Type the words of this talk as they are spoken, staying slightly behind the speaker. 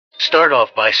Start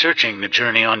off by searching the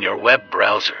journey on your web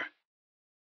browser.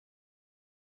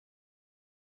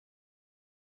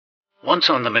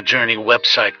 Once on the Midjourney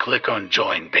website, click on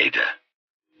Join Beta.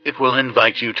 It will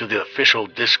invite you to the official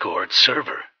Discord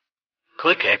server.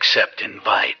 Click Accept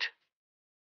Invite.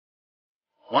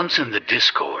 Once in the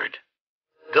Discord,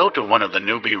 go to one of the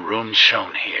newbie rooms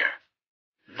shown here.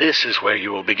 This is where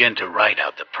you will begin to write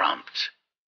out the prompts.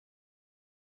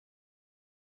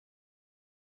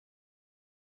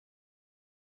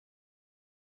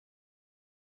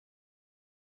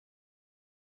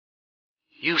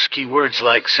 Use keywords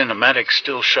like cinematic,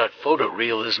 still shot,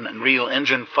 photorealism, and Real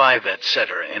Engine 5,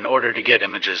 etc. in order to get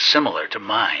images similar to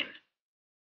mine.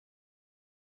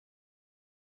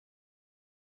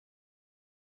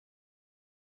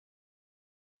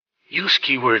 Use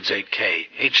keywords 8K,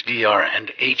 HDR, and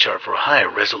HR for higher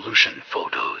resolution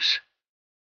photos.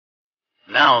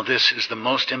 Now this is the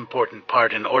most important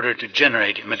part. In order to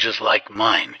generate images like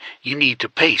mine, you need to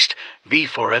paste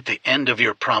V4 at the end of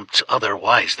your prompts,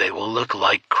 otherwise they will look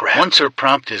like crap. Once your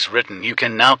prompt is written, you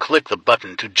can now click the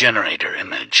button to generate your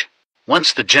image.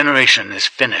 Once the generation is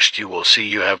finished, you will see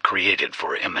you have created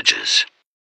 4 images.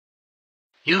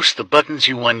 Use the buttons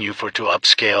U1, U4 to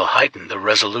upscale, heighten the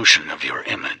resolution of your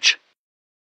image.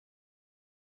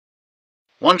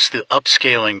 Once the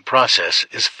upscaling process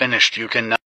is finished, you can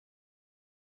now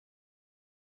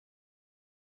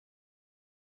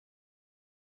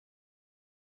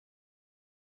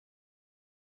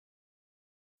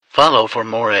follow for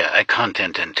more AI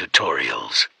content and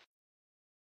tutorials.